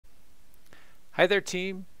Hi there,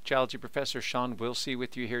 team. Geology Professor Shawn Willsey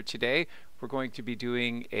with you here today. We're going to be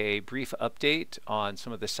doing a brief update on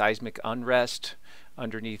some of the seismic unrest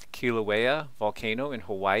underneath Kilauea Volcano in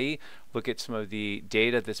Hawaii. Look at some of the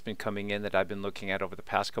data that's been coming in that I've been looking at over the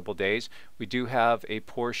past couple days. We do have a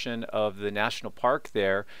portion of the national park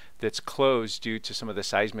there that's closed due to some of the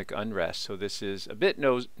seismic unrest. So this is a bit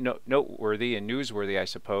noteworthy and newsworthy, I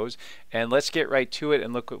suppose. And let's get right to it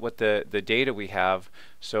and look at what the data we have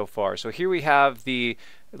so far. So here we have the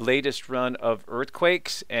latest run of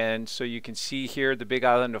earthquakes, and so you can see here the big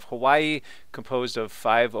island of Hawaii, composed of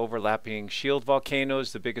 5 overlapping shield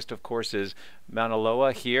volcanoes. The biggest, of course, is Mauna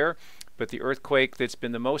Loa here, but the earthquake that's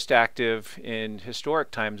been the most active in historic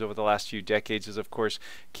times over the last few decades is, of course,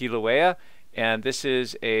 Kilauea, and this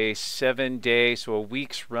is a 7-day, so a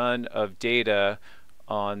week's run of data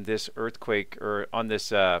on this earthquake, or on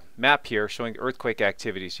this map here, showing earthquake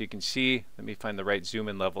activity. So you can see, let me find the right zoom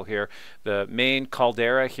in level here, the main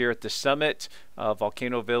caldera here at the summit,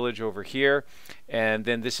 Volcano Village over here, and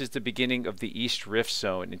then this is the beginning of the East Rift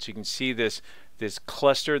Zone. And so you can see this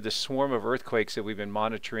cluster, this swarm of earthquakes that we've been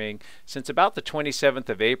monitoring since about the 27th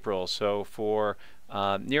of April. So for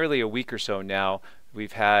nearly a week or so now,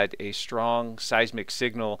 we've had a strong seismic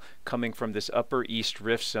signal coming from this upper East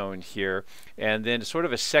Rift Zone here, and then sort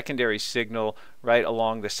of a secondary signal right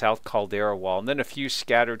along the South Caldera Wall, and then a few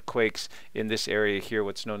scattered quakes in this area here,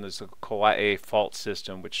 what's known as the Kilauea Fault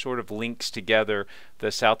System, which sort of links together the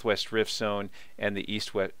Southwest Rift Zone and the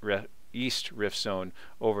East Rift Zone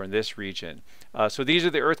over in this region. So these are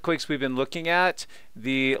the earthquakes we've been looking at.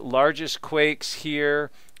 The largest quakes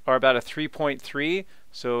here are about a 3.3.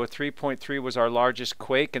 So 3.3 was our largest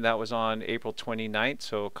quake, and that was on April 29th,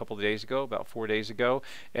 so a couple of days ago, about 4 days ago.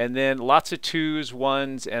 And then lots of 2s,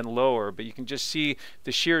 1s, and lower, but you can just see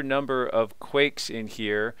the sheer number of quakes in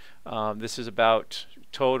here. This is about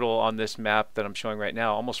total on this map that I'm showing right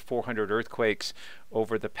now, almost 400 earthquakes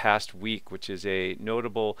over the past week, which is a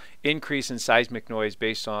notable increase in seismic noise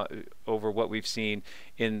based on over what we've seen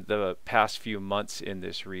in the past few months in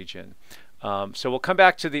this region. So we'll come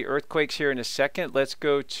back to the earthquakes here in a second. Let's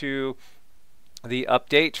go to the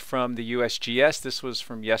update from the USGS. This was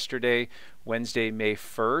from yesterday, Wednesday, May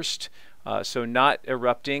 1st. So not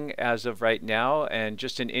erupting as of right now, and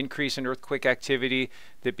just an increase in earthquake activity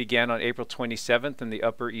that began on April 27th in the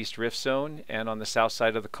upper East Rift Zone and on the south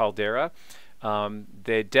side of the caldera.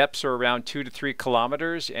 The depths are around 2 to 3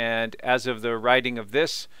 kilometers, and as of the writing of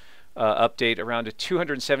this update, around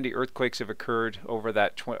 270 earthquakes have occurred over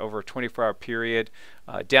that over a 24-hour period,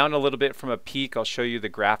 down a little bit from a peak. I'll show you the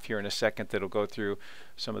graph here in a second that'll go through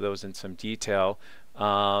some of those in some detail.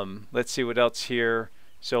 Let's see what else here.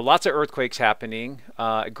 So lots of earthquakes happening.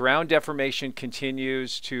 Ground deformation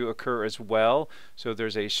continues to occur as well. So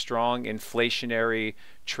there's a strong inflationary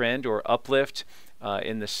trend or uplift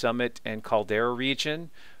in the summit and caldera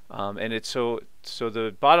region. And it's so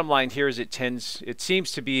the bottom line here is it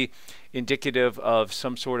seems to be indicative of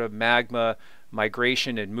some sort of magma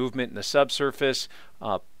migration and movement in the subsurface.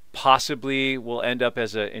 Possibly will end up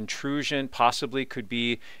as an intrusion, possibly could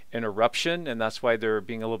be an eruption, and that's why they're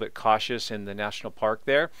being a little bit cautious in the national park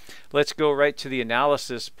there. Let's go right to the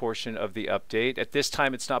analysis portion of the update. At this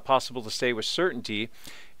time, it's not possible to say with certainty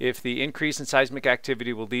if the increase in seismic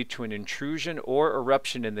activity will lead to an intrusion or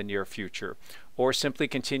eruption in the near future, or simply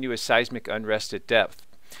continuous seismic unrest at depth.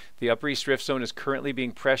 The Upper East Rift Zone is currently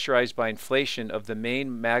being pressurized by inflation of the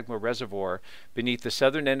main magma reservoir beneath the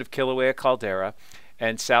southern end of Kilauea caldera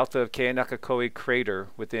and south of Keanakakohe crater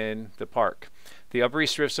within the park. The Upper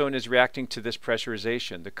East Rift Zone is reacting to this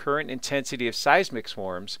pressurization. The current intensity of seismic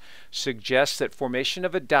swarms suggests that formation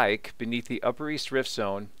of a dike beneath the Upper East Rift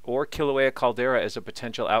Zone or Kilauea caldera is a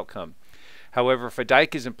potential outcome. However, if a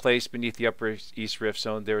dike is in place beneath the Upper East Rift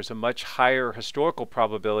Zone, there is a much higher historical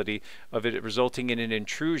probability of it resulting in an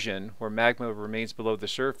intrusion where magma remains below the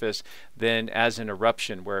surface than as an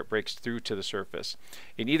eruption where it breaks through to the surface.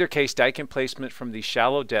 In either case, dike emplacement from these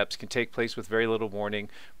shallow depths can take place with very little warning.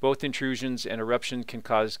 Both intrusions and eruption can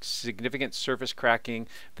cause significant surface cracking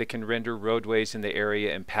that can render roadways in the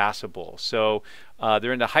area impassable. So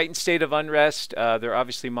they're in a heightened state of unrest. They're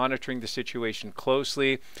obviously monitoring the situation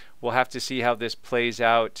closely. We'll have to see how this plays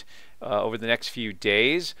out over the next few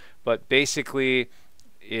days, but basically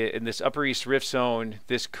in this Upper East Rift Zone,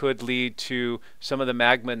 this could lead to some of the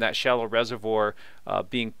magma in that shallow reservoir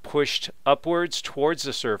being pushed upwards towards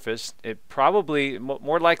the surface. It probably,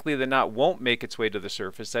 more likely than not, won't make its way to the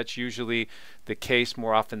surface. That's usually the case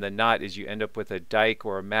more often than not, is you end up with a dike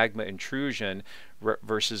or a magma intrusion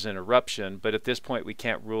versus an eruption, but at this point we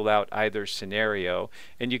can't rule out either scenario.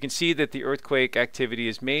 And you can see that the earthquake activity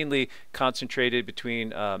is mainly concentrated between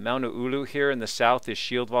Mauna Ulu here in the south, this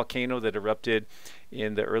shield volcano that erupted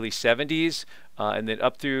in the early 70s, and then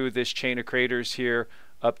up through this chain of craters here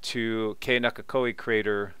up to Ke'anakakoi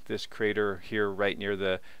crater, this crater here right near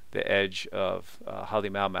the edge of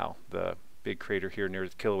Halemaumau, the big crater here near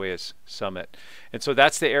the Kilauea's summit. And so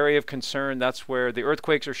that's the area of concern. That's where the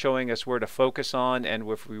earthquakes are showing us where to focus on, and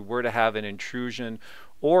if we were to have an intrusion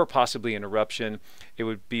or possibly an eruption, it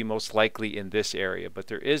would be most likely in this area. But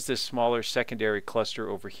there is this smaller secondary cluster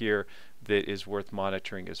over here that is worth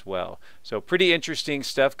monitoring as well. So pretty interesting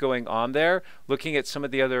stuff going on there. Looking at some of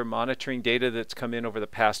the other monitoring data that's come in over the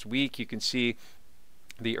past week, you can see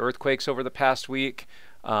the earthquakes over the past week.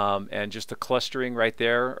 And just the clustering right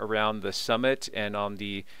there around the summit and on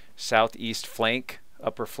the southeast flank,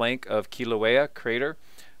 upper flank of Kilauea crater.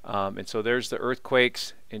 And so there's the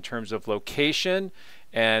earthquakes in terms of location,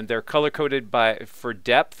 and they're color-coded for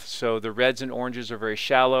depth. So the reds and oranges are very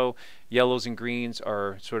shallow, yellows and greens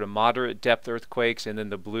are sort of moderate depth earthquakes, and then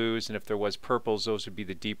the blues, and if there was purples, those would be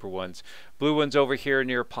the deeper ones. Blue ones over here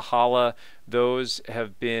near Pahala, those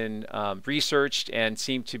have been researched and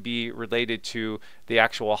seem to be related to the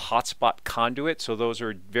actual hotspot conduit. So those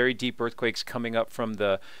are very deep earthquakes coming up from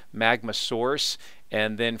the magma source,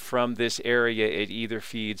 and then from this area it either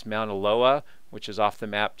feeds Mauna Loa, which is off the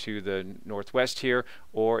map to the northwest here,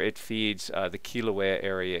 or it feeds the Kilauea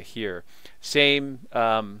area here. Same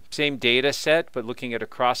data set, but looking at a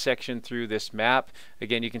cross-section through this map,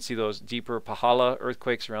 again, you can see those deeper Pahala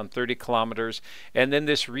earthquakes around 30 kilometers, and then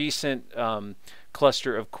this recent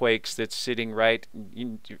cluster of quakes that's sitting right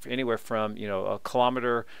anywhere from a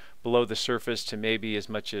kilometer below the surface to maybe as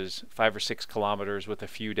much as 5 or 6 kilometers, with a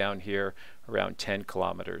few down here around 10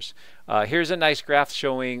 kilometers. Here's a nice graph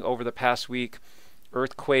showing over the past week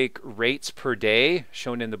earthquake rates per day,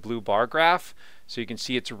 shown in the blue bar graph. So you can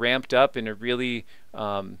see it's ramped up, and it really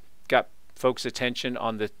got folks' attention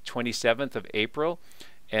on the 27th of April.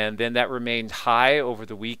 And then that remained high over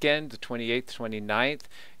the weekend, the 28th, 29th.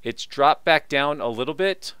 It's dropped back down a little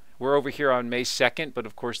bit. We're over here on May 2nd, but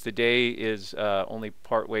of course the day is only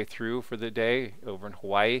part way through for the day over in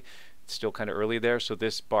Hawaii. It's still kind of early there, so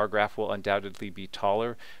this bar graph will undoubtedly be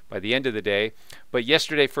taller by the end of the day. But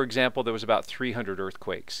yesterday, for example, there was about 300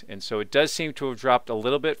 earthquakes, and so it does seem to have dropped a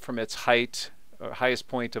little bit from its highest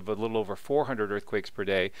point of a little over 400 earthquakes per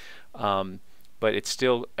day. But it's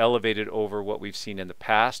still elevated over what we've seen in the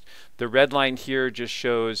past. The red line here just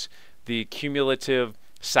shows the cumulative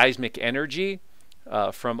seismic energy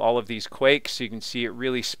from all of these quakes. So you can see it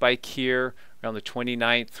really spike here around the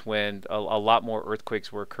 29th when a lot more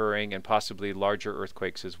earthquakes were occurring, and possibly larger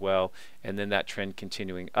earthquakes as well, and then that trend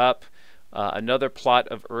continuing up. Another plot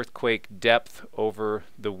of earthquake depth over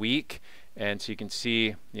the week, and so you can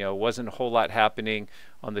see it wasn't a whole lot happening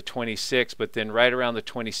on the 26th, but then right around the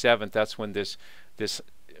 27th, that's when this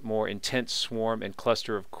more intense swarm and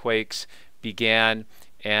cluster of quakes began,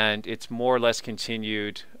 and it's more or less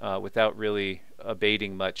continued without really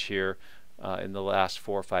abating much here in the last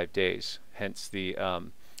 4 or 5 days, hence the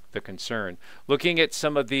concern. Looking at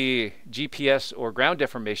some of the GPS or ground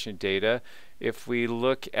deformation data, if we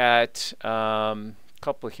look at a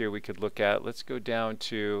couple here we could look at, let's go down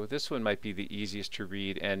to, this one might be the easiest to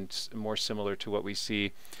read and more similar to what we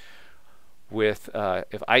see with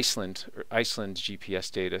Iceland's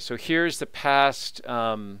GPS data. So here's the past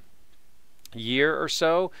year or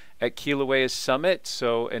so at Kilauea's summit.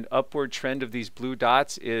 So an upward trend of these blue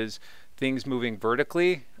dots is things moving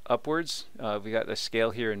vertically upwards. We got the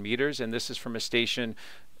scale here in meters, and this is from a station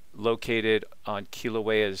located on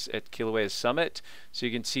Kilauea's summit. So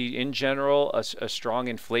you can see in general a strong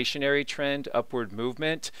inflationary trend, upward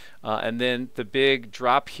movement, and then the big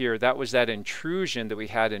drop here, that was that intrusion that we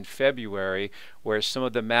had in February, where some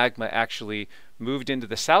of the magma actually moved into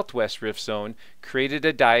the southwest rift zone, created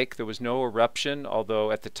a dike. There was no eruption,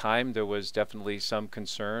 although at the time there was definitely some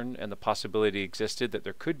concern and the possibility existed that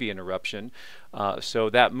there could be an eruption. So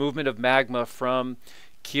that movement of magma from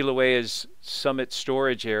Kilauea's summit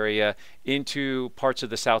storage area into parts of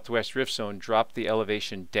the southwest rift zone dropped the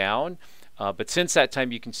elevation down. But since that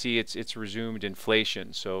time, you can see it's resumed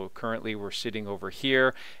inflation. So currently we're sitting over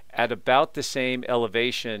here at about the same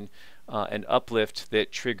elevation and uplift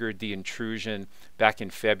that triggered the intrusion back in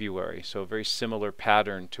February. So a very similar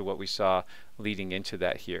pattern to what we saw leading into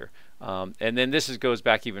that here. And then this goes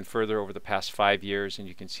back even further over the past 5 years, and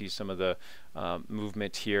you can see some of the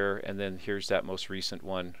movement here. And then here's that most recent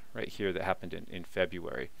one right here that happened in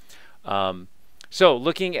February. So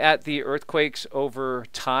looking at the earthquakes over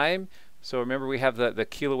time, So remember, we have the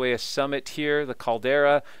Kilauea summit here, the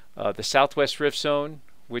caldera, the southwest rift zone,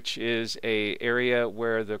 which is a area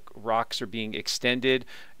where the rocks are being extended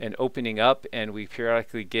and opening up, and we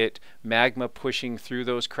periodically get magma pushing through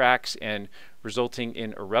those cracks and resulting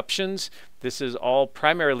in eruptions. This is all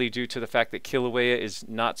primarily due to the fact that Kilauea is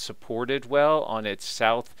not supported well on its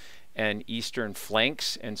south and eastern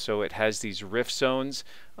flanks, and so it has these rift zones.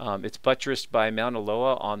 It's buttressed by Mauna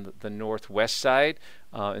Loa on the northwest side,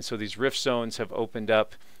 and so these rift zones have opened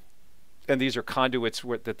up, and these are conduits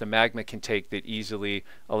that the magma can take that easily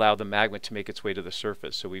allow the magma to make its way to the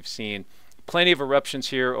surface. So we've seen plenty of eruptions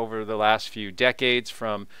here over the last few decades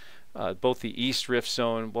from both the East Rift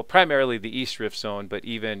Zone, well, primarily the East Rift Zone, but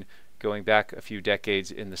even going back a few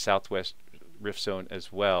decades in the Southwest Rift Zone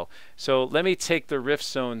as well. So let me take the rift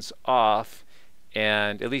zones off,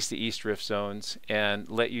 and at least the East Rift Zones, and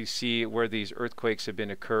let you see where these earthquakes have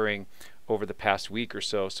been occurring over the past week or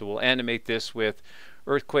so. So we'll animate this with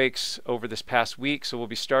earthquakes over this past week. So we'll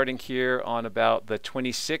be starting here on about the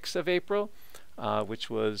 26th of April,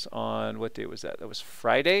 which was on, what day was that? That was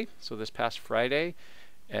Friday, so this past Friday.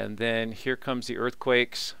 And then here comes the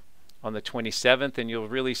earthquakes on the 27th, and you'll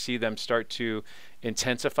really see them start to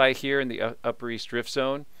intensify here in the Upper East Rift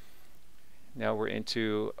Zone. Now we're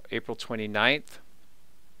into April 29th.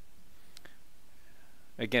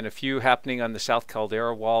 Again, a few happening on the South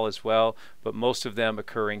Caldera Wall as well, but most of them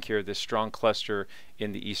occurring here, this strong cluster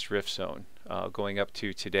in the East Rift Zone, going up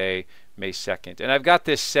to today, May 2nd. And I've got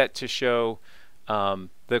this set to show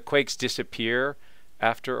the quakes disappear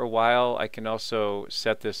after a while. I can also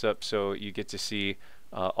set this up so you get to see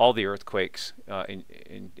all the earthquakes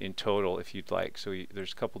in total if you'd like. So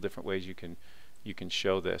there's a couple different ways you can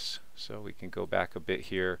show this. So we can go back a bit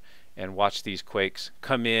here and watch these quakes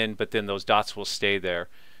come in, but then those dots will stay there.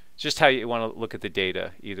 Just how you want to look at the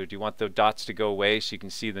data. Either do you want the dots to go away so you can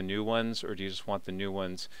see the new ones, or do you just want the new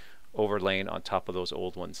ones overlaying on top of those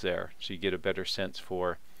old ones there, so you get a better sense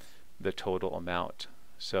for the total amount.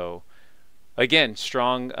 So again,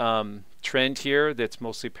 strong trend here that's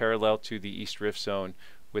mostly parallel to the East Rift Zone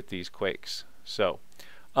with these quakes. So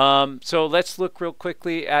let's look real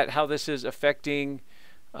quickly at how this is affecting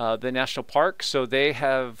the national park. So they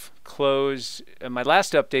have closed, in my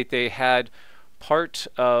last update, they had part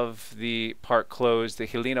of the park closed, the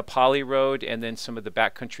Helena Poly Road and then some of the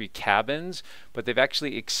backcountry cabins, but they've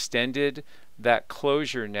actually extended that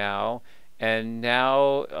closure now. And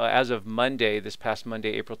now, as of Monday, this past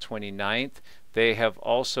Monday, April 29th, they have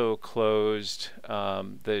also closed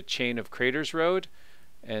the Chain of Craters Road.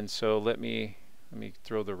 And so let me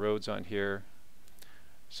throw the roads on here.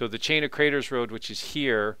 So the Chain of Craters Road, which is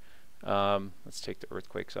here, let's take the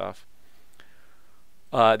earthquakes off.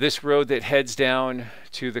 This road that heads down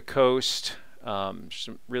to the coast,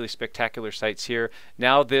 some really spectacular sights here.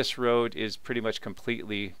 Now this road is pretty much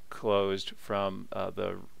completely closed from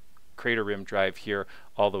the Crater Rim Drive here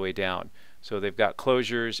all the way down. So they've got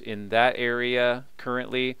closures in that area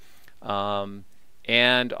currently,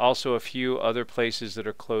 and also a few other places that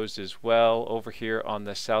are closed as well. Over here on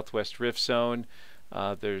the Southwest Rift Zone,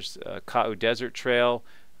 there's Ka'u Desert Trail,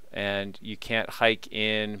 and you can't hike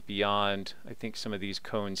in beyond, I think, some of these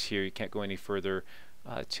cones here. You can't go any further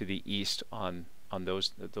to the east on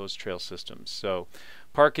those trail systems. So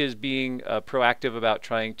park is being proactive about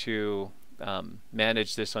trying to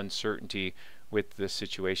manage this uncertainty with the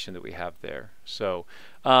situation that we have there. So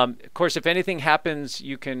of course, if anything happens,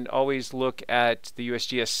 you can always look at the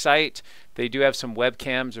USGS site. They do have some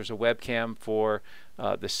webcams. There's a webcam for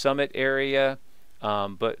the summit area,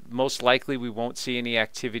 but most likely we won't see any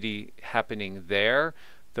activity happening there.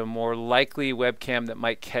 The more likely webcam that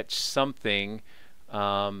might catch something,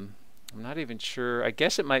 I'm not even sure. I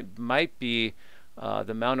guess it might be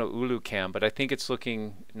the Mauna Ulu cam, but I think it's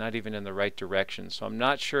looking not even in the right direction. So I'm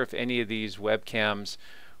not sure if any of these webcams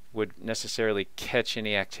would necessarily catch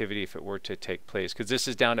any activity if it were to take place, because this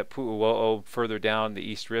is down at Pu'uo'o, further down the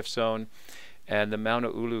East Rift Zone, and the Mauna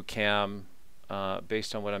Ulu cam,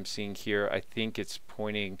 based on what I'm seeing here, I think it's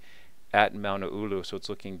pointing at Mauna Ulu, so it's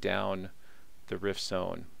looking down the Rift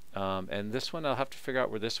Zone. And this one, I'll have to figure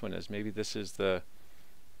out where this one is. Maybe this is the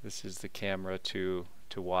camera to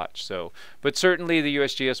watch. So, but certainly the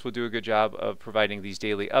USGS will do a good job of providing these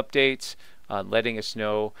daily updates, letting us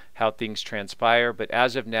know how things transpire. But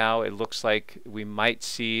as of now, it looks like we might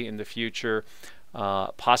see in the future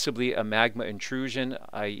possibly a magma intrusion,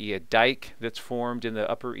 i.e. a dike that's formed in the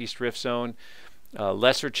Upper East Rift Zone.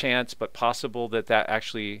 Lesser chance, but possible that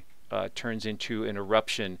actually turns into an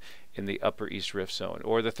eruption in the Upper East Rift Zone.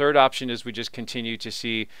 Or the third option is we just continue to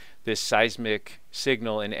see this seismic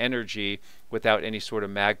signal and energy without any sort of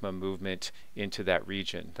magma movement into that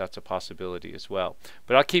region. That's a possibility as well.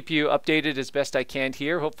 But I'll keep you updated as best I can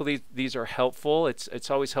here. Hopefully these are helpful.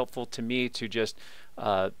 It's always helpful to me to just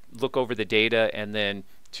look over the data and then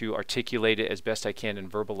to articulate it as best I can and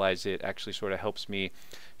verbalize it. Actually sort of helps me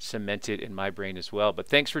cement it in my brain as well. But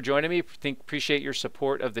thanks for joining me. Appreciate your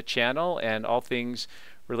support of the channel and all things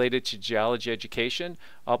related to geology education.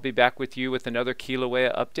 I'll be back with you with another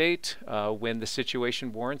Kilauea update when the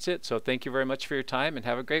situation warrants it. So thank you very much for your time and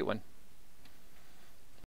have a great one.